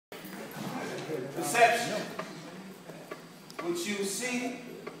Perception. What you see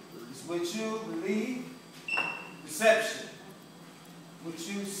is what you believe. Perception. What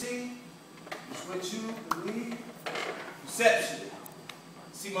you see is what you believe. Perception.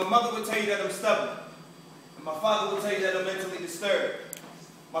 See, my mother would tell you that I'm stubborn. And my father would tell you that I'm mentally disturbed.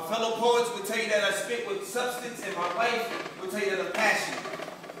 My fellow poets would tell you that I spit with substance, and my wife would tell you that I'm passionate.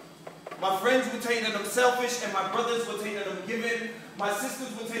 My friends would tell you that I'm selfish, and my brothers would tell you that I'm giving. My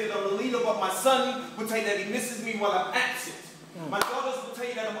sisters would tell you that I'm a leader, but my son would tell you that he misses me while I'm absent. My daughters would tell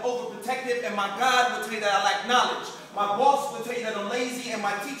you that I'm overprotective, and my God would tell you that I lack knowledge. My boss would tell you that I'm lazy, and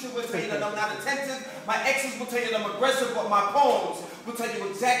my teacher would tell you that I'm not attentive. My exes would tell you that I'm aggressive, but my poems would tell you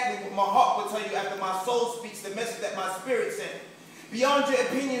exactly what my heart would tell you after my soul speaks the message that my spirit sent. Beyond your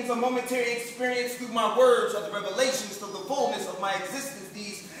opinions, a momentary experience through my words are the revelations to the fullness of my existence.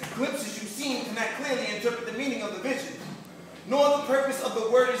 These glimpses you've seen cannot clearly interpret the meaning of the vision, nor the purpose of the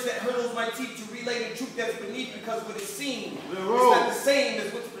words that hurdles my teeth to relay the truth that's beneath, because what is seen is not the same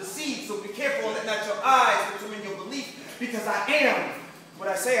as what's perceived. So be careful and let not your eyes determine your belief, because I am what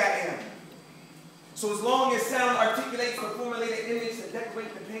I say I am. So as long as sound articulates the formulated image that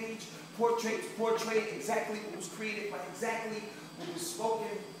decorate the page, portray exactly what was created by exactly what was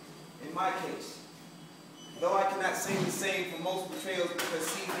spoken in my case. Though I cannot say the same for most portrayals, because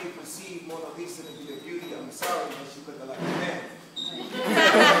see, they perceive Mona Lisa to be a beauty. I'm sorry, but she looked like a man.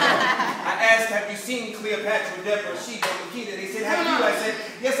 I asked, have you seen Cleopatra, Deborah, Sheba, Nikita? They said, have you? I said,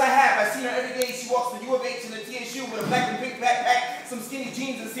 yes, I have. I've seen her every day. She walks the U of H in a TSU with a black and pink backpack, some skinny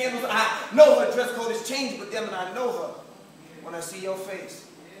jeans and sandals. I know her dress code has changed, but damn it, I know her when I see your face.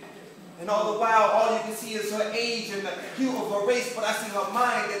 And all the while, all you can see is her age and the hue of her race, but I see her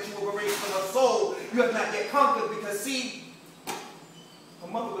mind that you have erased from her soul. You have not yet conquered, because see, her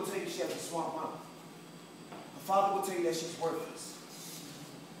mother will tell you she has a swamp mouth. Her father will tell you that she's worthless.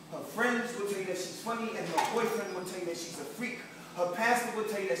 Her friends will tell you that she's funny, and her boyfriend will tell you that she's a freak. Her pastor will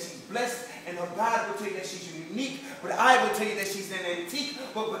tell you that she's blessed, and her God will tell you that she's unique, but I will tell you that she's an antique.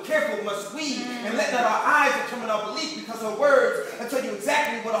 But be careful must we, and let not our eyes determine our belief, because her words will tell you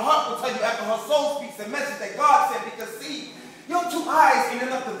exactly what her heart will tell you after her soul speaks the message that God said. Because see, your two eyes ain't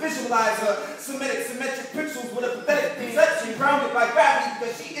enough to visualize her symmetric pixels with a pathetic perception grounded by gravity,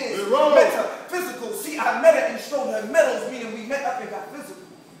 because she is metaphysical. See, I met her and showed her medals, meaning we met up and got physical.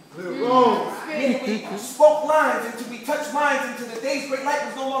 Meaning we spoke lines until we touched minds, until the day's great light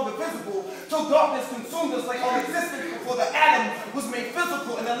was no longer visible, till darkness consumed us like our existence before the atom was made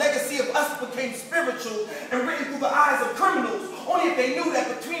physical, and the legacy of us became spiritual and written through the eyes of criminals. Only if they knew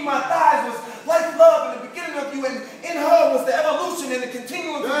that between my thighs was life, love, and the beginning of you, and in her was the evolution and the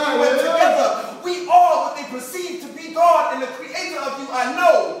continuum of you, and together we are what they perceive to be God and the creator of you. I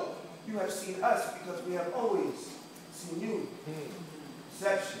know you have seen us, because we have always seen you.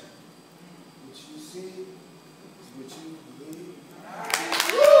 Perception. What you see is what you